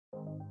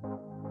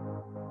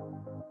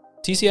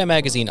TCI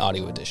Magazine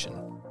Audio Edition.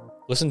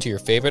 Listen to your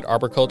favorite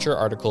arboriculture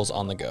articles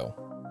on the go.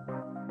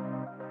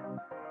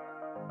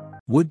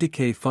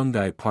 Wood-Decay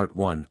Fungi Part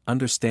 1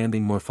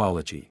 Understanding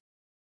Morphology.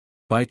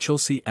 By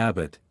Chelsea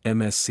Abbott,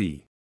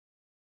 MSc.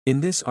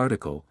 In this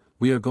article,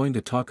 we are going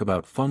to talk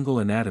about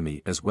fungal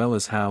anatomy as well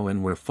as how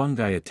and where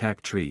fungi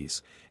attack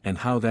trees, and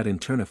how that in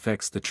turn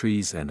affects the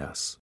trees and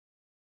us.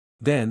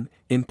 Then,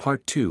 in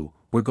Part 2,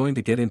 we're going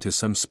to get into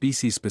some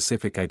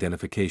species-specific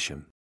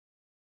identification.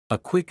 A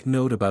quick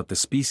note about the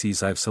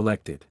species I've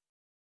selected.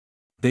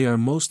 They are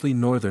mostly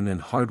northern and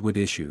hardwood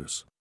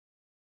issues.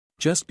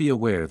 Just be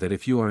aware that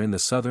if you are in the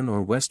southern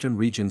or western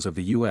regions of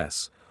the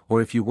US, or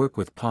if you work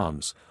with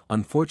palms,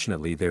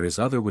 unfortunately there is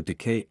other wood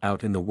decay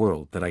out in the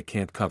world that I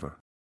can't cover.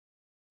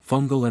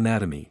 Fungal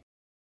anatomy.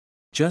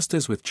 Just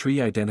as with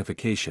tree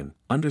identification,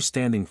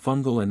 understanding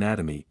fungal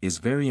anatomy is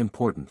very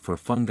important for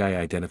fungi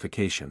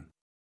identification.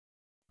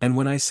 And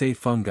when I say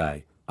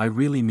fungi, I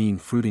really mean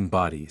fruiting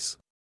bodies.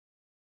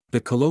 The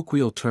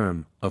colloquial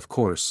term, of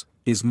course,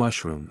 is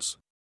mushrooms.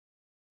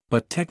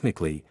 But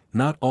technically,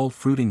 not all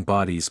fruiting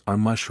bodies are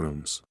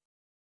mushrooms.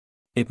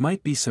 It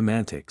might be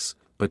semantics,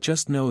 but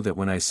just know that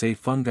when I say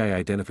fungi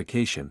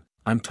identification,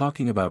 I'm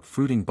talking about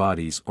fruiting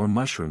bodies or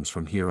mushrooms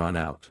from here on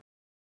out.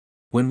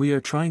 When we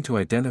are trying to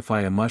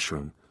identify a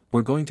mushroom,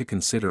 we're going to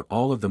consider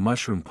all of the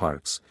mushroom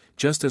parts,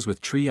 just as with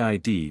tree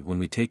ID when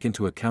we take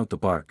into account the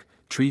bark,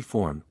 tree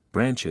form,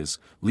 branches,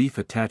 leaf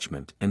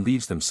attachment and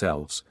leaves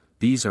themselves.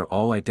 These are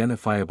all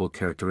identifiable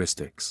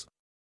characteristics.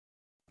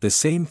 The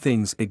same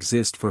things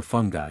exist for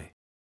fungi.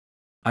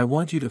 I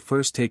want you to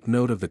first take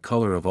note of the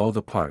color of all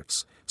the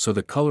parts, so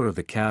the color of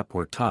the cap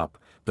or top,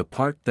 the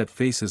part that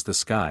faces the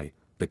sky,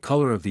 the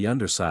color of the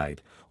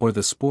underside, or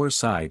the spore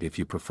side if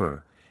you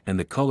prefer, and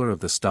the color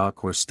of the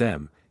stalk or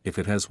stem, if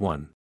it has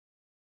one.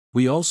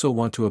 We also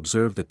want to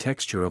observe the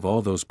texture of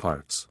all those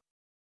parts.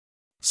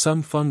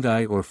 Some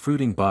fungi or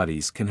fruiting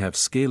bodies can have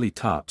scaly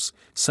tops,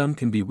 some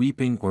can be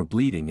weeping or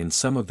bleeding and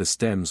some of the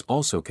stems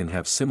also can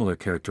have similar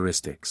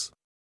characteristics.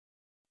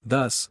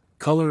 Thus,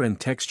 color and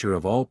texture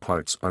of all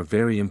parts are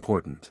very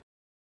important.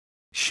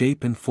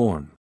 Shape and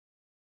form.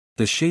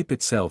 The shape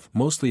itself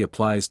mostly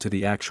applies to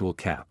the actual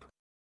cap.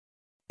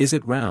 Is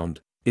it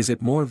round, is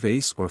it more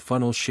vase or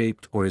funnel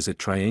shaped or is it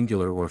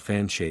triangular or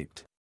fan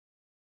shaped?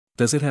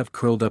 Does it have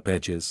curled up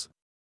edges?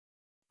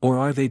 Or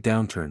are they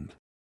downturned?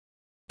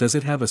 Does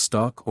it have a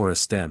stalk or a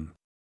stem?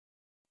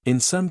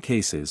 In some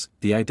cases,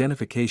 the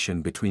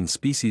identification between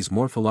species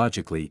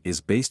morphologically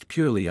is based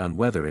purely on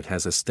whether it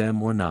has a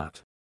stem or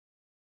not.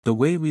 The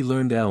way we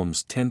learned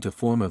elms tend to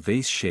form a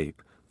vase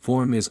shape,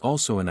 form is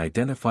also an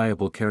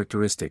identifiable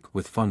characteristic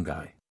with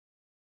fungi.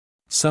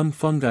 Some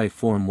fungi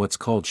form what's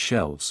called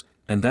shelves,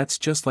 and that's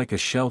just like a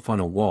shelf on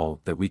a wall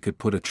that we could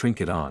put a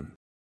trinket on.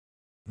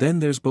 Then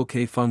there's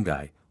bouquet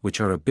fungi, which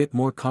are a bit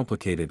more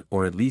complicated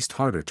or at least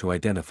harder to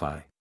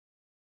identify.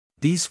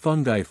 These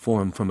fungi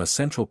form from a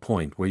central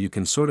point where you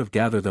can sort of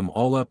gather them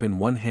all up in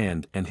one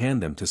hand and hand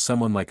them to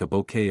someone like a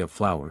bouquet of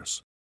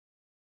flowers.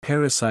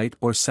 Parasite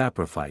or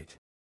saprophyte.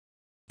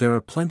 There are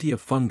plenty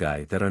of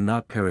fungi that are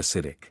not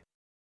parasitic.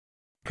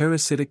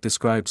 Parasitic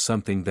describes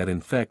something that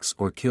infects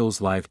or kills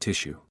live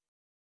tissue.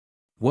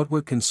 What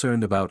we're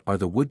concerned about are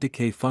the wood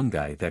decay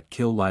fungi that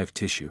kill live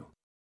tissue.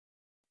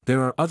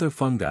 There are other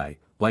fungi,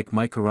 like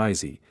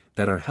mycorrhizae,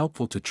 that are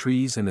helpful to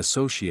trees and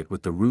associate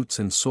with the roots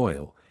and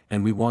soil,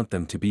 and we want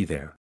them to be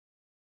there.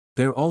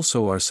 There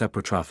also are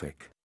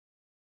saprotrophic.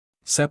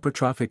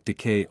 Saprotrophic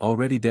decay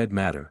already dead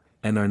matter,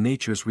 and are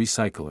nature's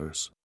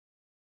recyclers.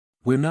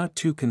 We're not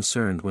too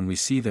concerned when we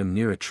see them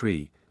near a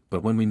tree,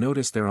 but when we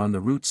notice they're on the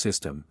root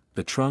system,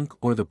 the trunk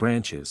or the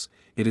branches,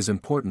 it is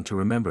important to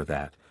remember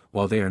that,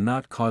 while they are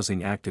not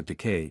causing active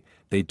decay,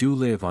 they do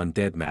live on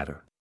dead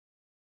matter.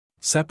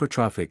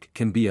 Saprotrophic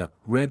can be a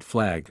red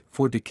flag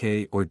for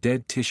decay or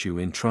dead tissue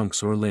in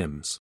trunks or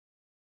limbs.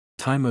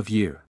 Time of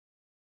year.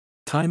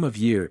 Time of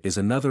year is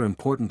another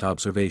important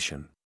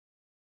observation.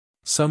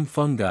 Some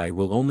fungi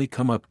will only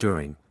come up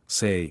during,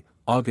 say,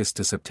 August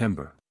to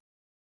September.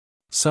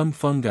 Some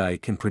fungi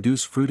can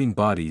produce fruiting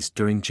bodies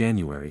during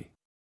January.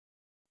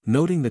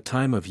 Noting the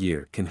time of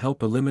year can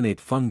help eliminate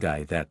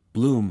fungi that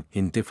bloom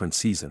in different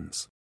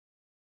seasons.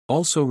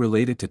 Also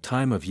related to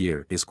time of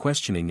year is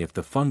questioning if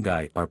the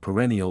fungi are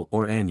perennial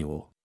or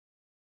annual.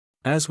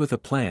 As with a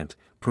plant,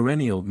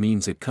 perennial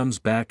means it comes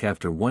back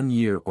after 1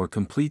 year or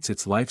completes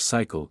its life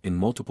cycle in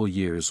multiple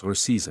years or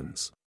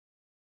seasons.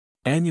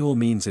 Annual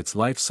means its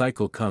life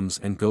cycle comes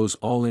and goes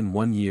all in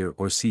 1 year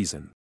or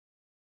season.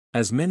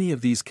 As many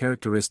of these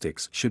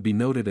characteristics should be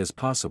noted as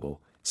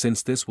possible,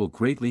 since this will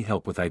greatly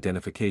help with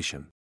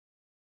identification.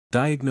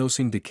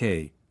 Diagnosing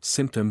decay,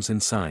 symptoms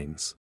and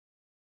signs.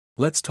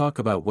 Let's talk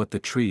about what the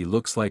tree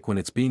looks like when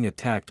it's being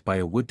attacked by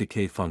a wood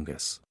decay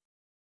fungus.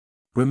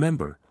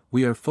 Remember,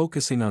 we are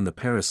focusing on the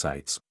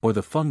parasites, or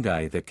the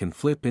fungi that can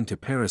flip into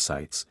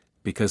parasites,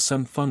 because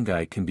some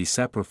fungi can be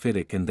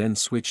saprophytic and then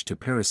switch to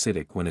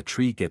parasitic when a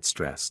tree gets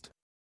stressed.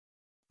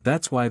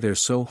 That's why they're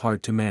so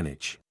hard to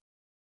manage.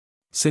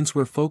 Since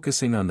we're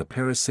focusing on the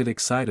parasitic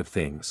side of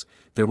things,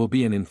 there will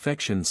be an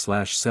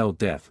infection/cell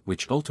death,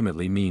 which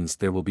ultimately means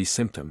there will be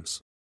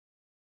symptoms.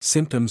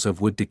 Symptoms of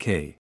wood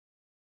decay.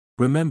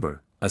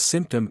 Remember, a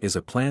symptom is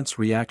a plant's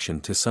reaction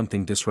to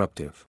something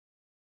disruptive.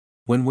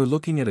 When we're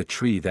looking at a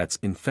tree that's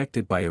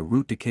infected by a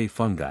root decay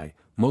fungi,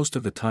 most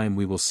of the time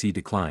we will see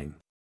decline.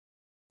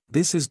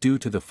 This is due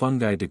to the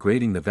fungi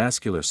degrading the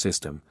vascular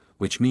system,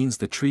 which means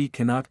the tree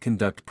cannot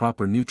conduct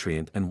proper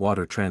nutrient and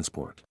water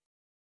transport.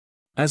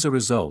 As a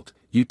result,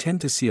 you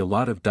tend to see a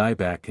lot of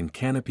dieback and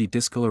canopy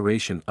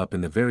discoloration up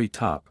in the very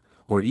top,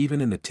 or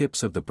even in the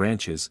tips of the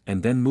branches,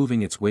 and then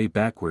moving its way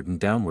backward and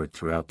downward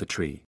throughout the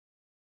tree.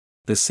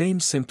 The same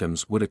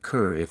symptoms would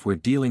occur if we're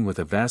dealing with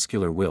a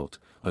vascular wilt,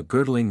 a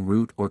girdling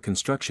root, or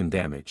construction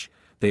damage.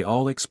 They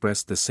all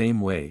express the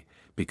same way,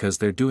 because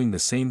they're doing the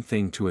same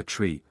thing to a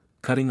tree,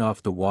 cutting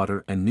off the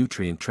water and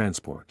nutrient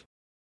transport.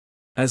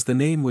 As the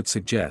name would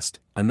suggest,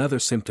 another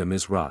symptom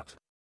is rot.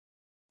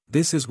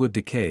 This is wood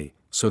decay,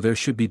 so there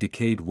should be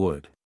decayed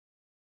wood.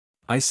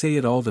 I say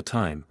it all the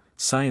time,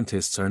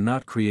 scientists are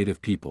not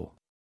creative people.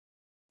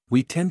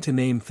 We tend to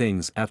name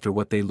things after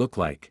what they look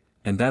like,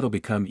 and that'll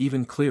become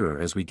even clearer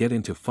as we get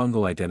into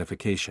fungal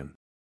identification.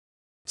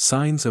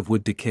 Signs of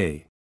wood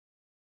decay.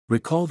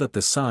 Recall that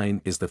the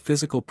sign is the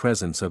physical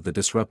presence of the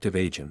disruptive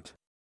agent.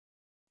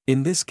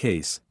 In this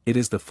case, it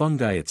is the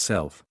fungi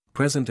itself,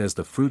 present as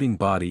the fruiting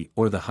body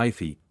or the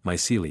hyphae,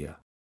 mycelia.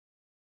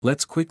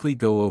 Let's quickly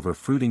go over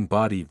fruiting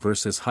body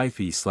versus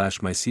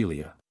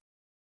hyphae/mycelia.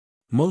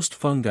 Most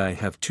fungi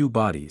have two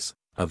bodies,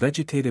 a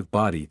vegetative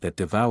body that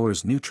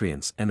devours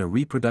nutrients and a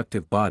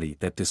reproductive body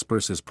that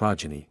disperses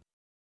progeny.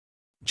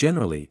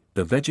 Generally,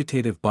 the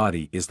vegetative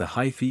body is the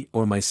hyphae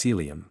or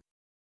mycelium.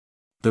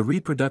 The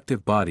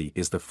reproductive body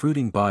is the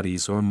fruiting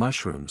bodies or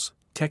mushrooms.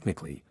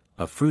 Technically,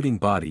 a fruiting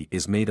body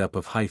is made up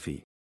of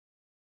hyphae.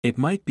 It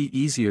might be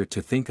easier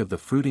to think of the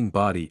fruiting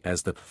body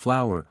as the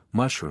flower,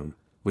 mushroom,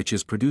 which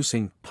is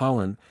producing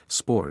pollen,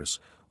 spores,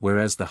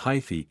 whereas the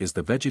hyphae is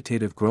the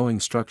vegetative growing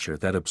structure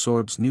that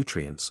absorbs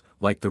nutrients,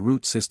 like the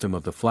root system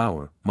of the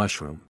flower,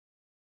 mushroom.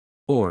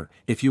 Or,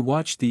 if you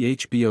watched the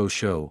HBO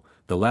show,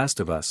 The Last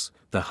of Us,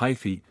 the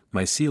hyphae,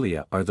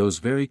 mycelia are those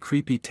very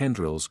creepy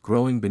tendrils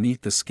growing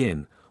beneath the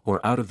skin,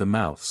 or out of the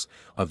mouths,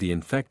 of the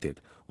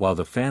infected, while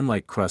the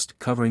fan-like crust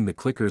covering the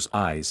clicker's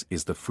eyes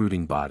is the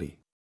fruiting body.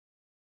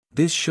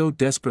 This show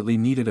desperately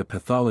needed a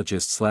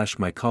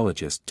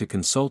pathologist/mycologist to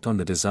consult on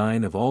the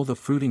design of all the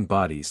fruiting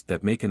bodies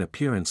that make an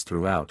appearance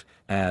throughout,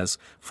 as,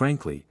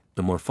 frankly,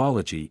 the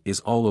morphology is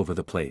all over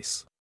the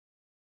place.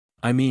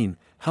 I mean,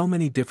 how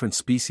many different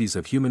species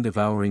of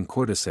human-devouring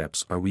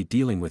cordyceps are we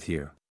dealing with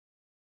here?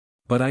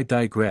 But I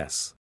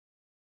digress.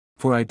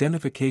 For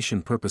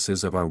identification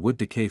purposes of our wood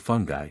decay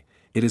fungi,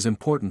 it is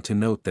important to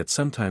note that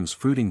sometimes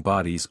fruiting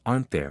bodies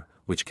aren't there,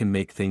 which can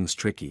make things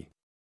tricky.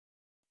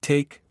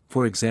 Take,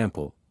 for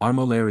example,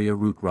 Armillaria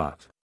root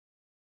rot.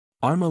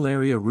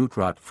 Armillaria root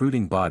rot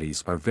fruiting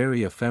bodies are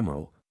very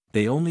ephemeral,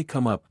 they only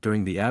come up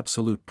during the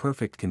absolute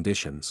perfect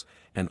conditions,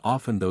 and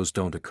often those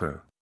don't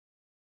occur.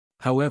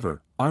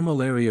 However,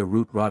 Armillaria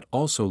root rot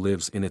also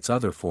lives in its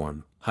other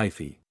form,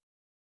 hyphae.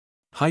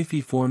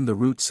 Hyphae form the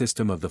root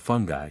system of the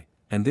fungi,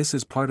 and this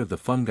is part of the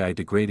fungi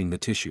degrading the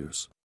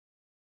tissues.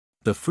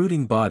 The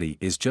fruiting body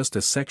is just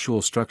a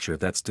sexual structure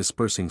that's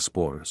dispersing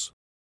spores.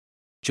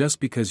 Just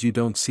because you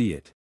don't see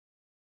it.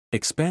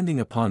 Expanding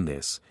upon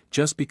this,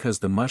 just because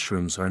the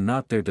mushrooms are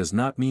not there does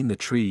not mean the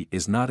tree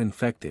is not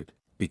infected,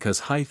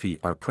 because hyphae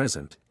are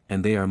present,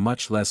 and they are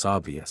much less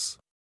obvious.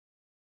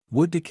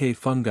 Wood decay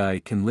fungi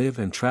can live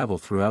and travel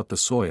throughout the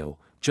soil,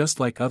 just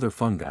like other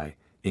fungi,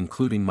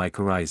 including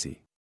mycorrhizae.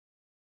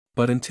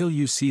 But until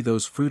you see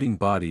those fruiting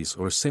bodies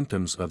or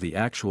symptoms of the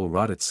actual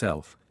rot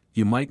itself,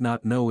 you might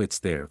not know it's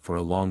there for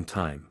a long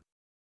time.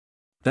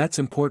 That's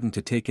important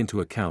to take into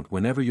account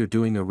whenever you're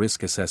doing a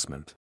risk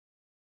assessment.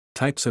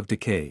 Types of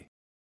decay.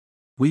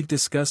 We've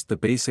discussed the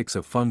basics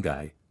of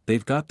fungi,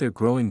 they've got their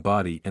growing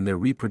body and their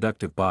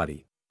reproductive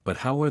body, but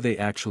how are they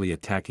actually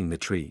attacking the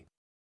tree?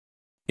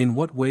 In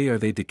what way are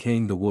they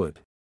decaying the wood?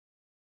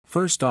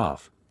 First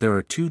off, there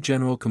are two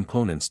general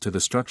components to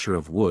the structure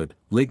of wood,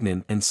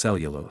 lignin and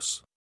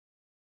cellulose.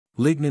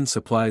 Lignin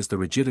supplies the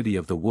rigidity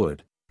of the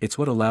wood, it's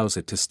what allows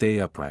it to stay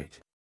upright.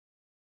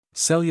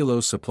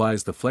 Cellulose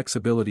supplies the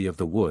flexibility of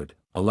the wood,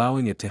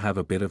 allowing it to have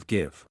a bit of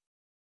give.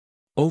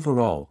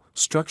 Overall,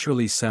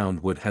 structurally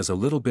sound wood has a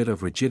little bit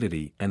of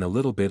rigidity and a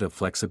little bit of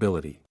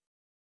flexibility.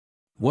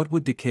 What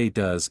wood decay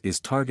does is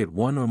target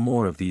one or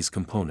more of these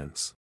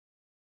components.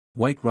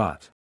 White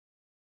rot.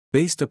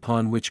 Based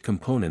upon which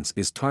components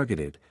is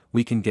targeted,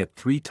 we can get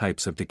three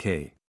types of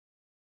decay.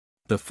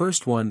 The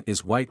first one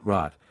is white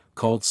rot,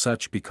 called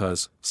such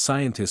because,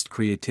 scientist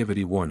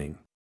creativity warning.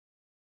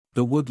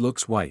 The wood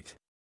looks white.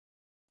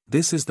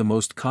 This is the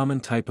most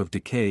common type of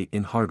decay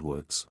in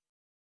hardwoods.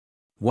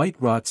 White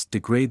rots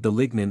degrade the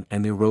lignin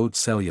and erode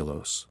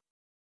cellulose.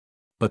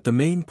 But the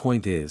main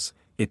point is,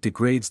 it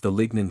degrades the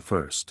lignin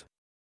first.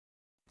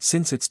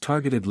 Since it's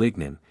targeted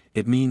lignin,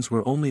 it means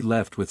we're only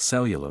left with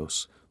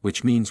cellulose,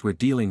 which means we're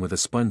dealing with a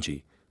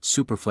spongy,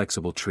 super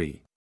flexible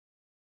tree.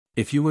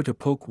 If you were to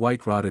poke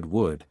white rotted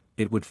wood,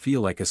 it would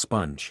feel like a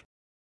sponge.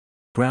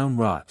 Brown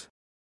rot.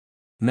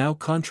 Now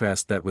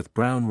contrast that with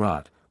brown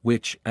rot,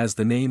 which, as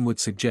the name would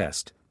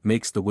suggest,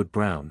 makes the wood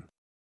brown.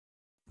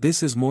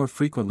 This is more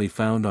frequently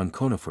found on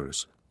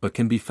conifers, but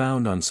can be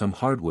found on some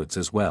hardwoods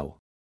as well.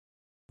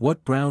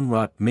 What brown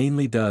rot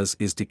mainly does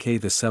is decay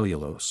the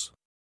cellulose.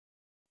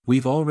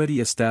 We've already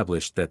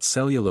established that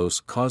cellulose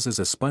causes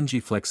a spongy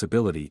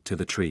flexibility to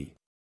the tree.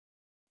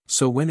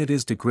 So when it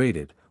is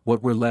degraded,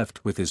 what we're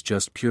left with is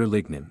just pure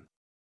lignin.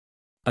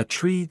 A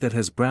tree that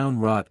has brown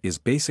rot is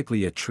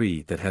basically a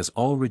tree that has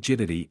all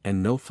rigidity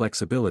and no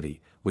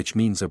flexibility, which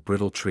means a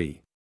brittle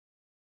tree.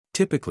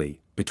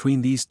 Typically,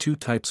 between these two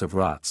types of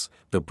rots,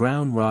 the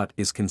brown rot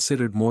is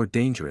considered more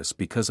dangerous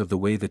because of the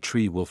way the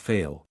tree will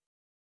fail.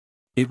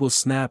 It will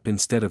snap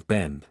instead of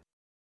bend.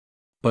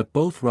 But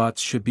both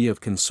rots should be of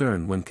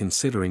concern when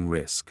considering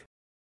risk.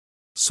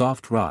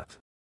 Soft rot.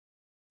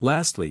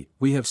 Lastly,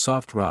 we have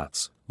soft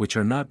rots, which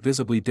are not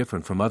visibly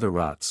different from other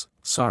rots,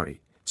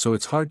 so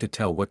it's hard to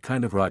tell what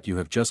kind of rot you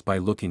have just by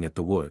looking at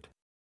the wood.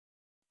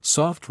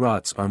 Soft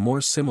rots are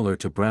more similar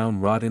to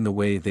brown rot in the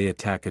way they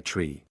attack a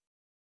tree.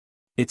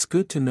 It's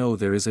good to know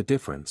there is a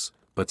difference,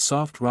 but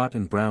soft rot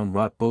and brown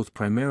rot both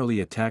primarily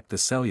attack the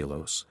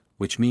cellulose,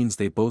 which means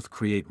they both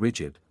create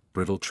rigid,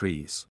 brittle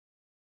trees.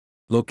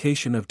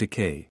 Location of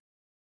decay.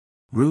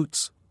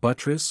 Roots,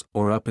 buttress,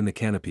 or up in the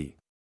canopy.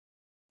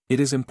 It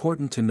is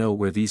important to know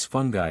where these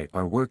fungi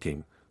are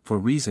working, for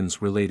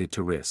reasons related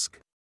to risk.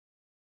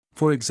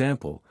 For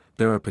example,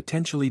 there are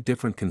potentially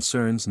different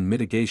concerns and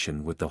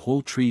mitigation with the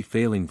whole tree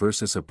failing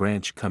versus a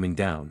branch coming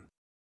down.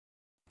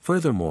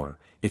 Furthermore,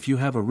 if you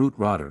have a root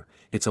rotter,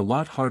 it's a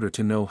lot harder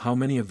to know how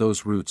many of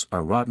those roots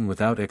are rotten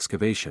without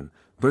excavation,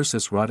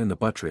 versus rot in the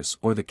buttress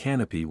or the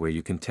canopy where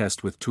you can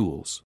test with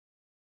tools.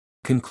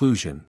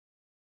 Conclusion.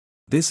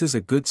 This is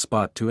a good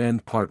spot to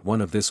end part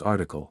 1 of this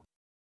article.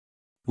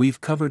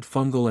 We've covered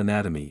fungal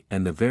anatomy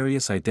and the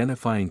various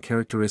identifying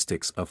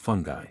characteristics of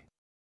fungi.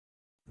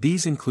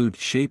 These include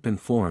shape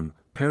and form,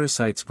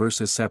 parasites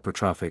versus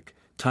saprotrophic,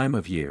 time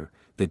of year,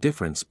 the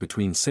difference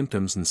between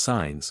symptoms and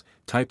signs,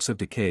 types of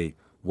decay,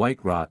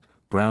 white rot,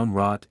 brown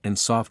rot and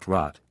soft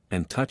rot,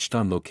 and touched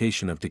on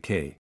location of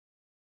decay.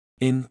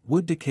 In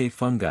Wood-Decay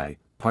Fungi,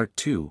 Part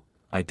 2,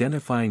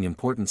 Identifying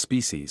Important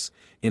Species,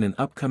 in an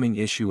upcoming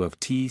issue of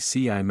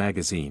TCI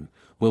Magazine,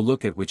 we'll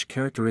look at which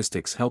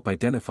characteristics help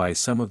identify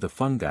some of the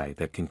fungi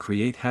that can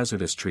create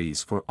hazardous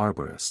trees for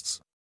arborists.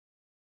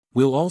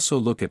 We'll also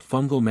look at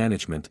fungal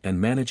management and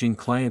managing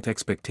client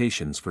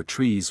expectations for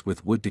trees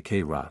with wood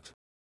decay rot.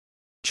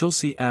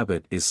 Chelsea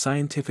Abbott is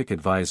Scientific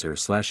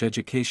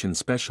Advisor/Education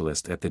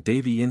Specialist at the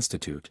Davey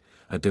Institute,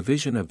 a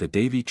division of the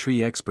Davey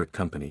Tree Expert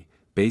Company,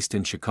 based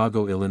in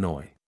Chicago,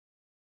 Illinois.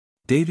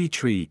 Davey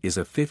Tree is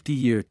a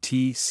 50-year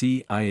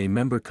TCIA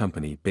member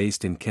company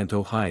based in Kent,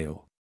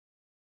 Ohio.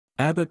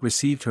 Abbott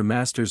received her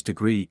master's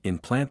degree in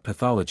plant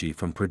pathology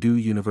from Purdue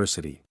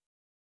University.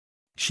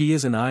 She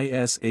is an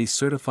ISA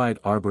certified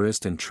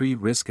arborist and tree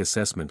risk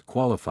assessment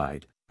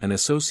qualified, an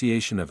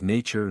Association of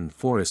Nature and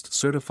Forest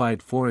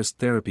certified forest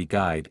therapy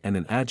guide and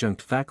an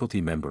adjunct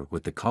faculty member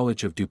with the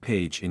College of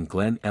DuPage in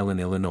Glen Ellen,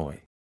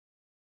 Illinois.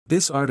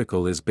 This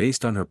article is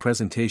based on her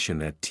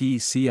presentation at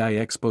TCI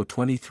Expo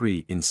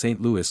 23 in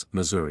St. Louis,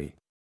 Missouri.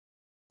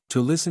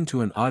 To listen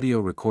to an audio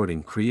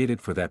recording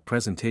created for that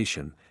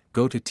presentation,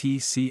 go to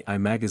TCI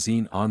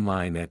Magazine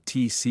online at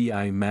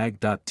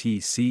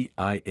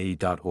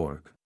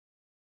tcimag.tcia.org.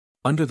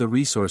 Under the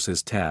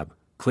Resources tab,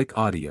 click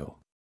Audio.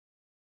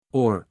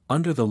 Or,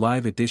 under the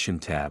Live Edition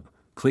tab,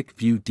 click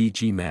View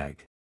DG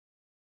Mag.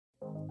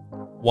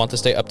 Want to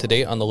stay up to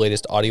date on the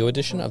latest audio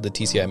edition of the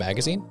TCI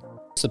Magazine?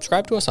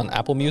 Subscribe to us on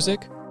Apple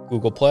Music,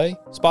 Google Play,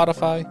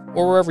 Spotify,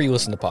 or wherever you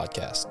listen to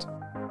podcasts.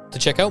 To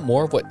check out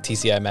more of what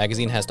TCI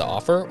Magazine has to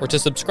offer or to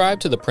subscribe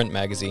to the print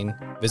magazine,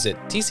 visit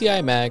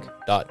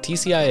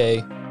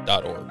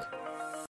tcimag.tcia.org.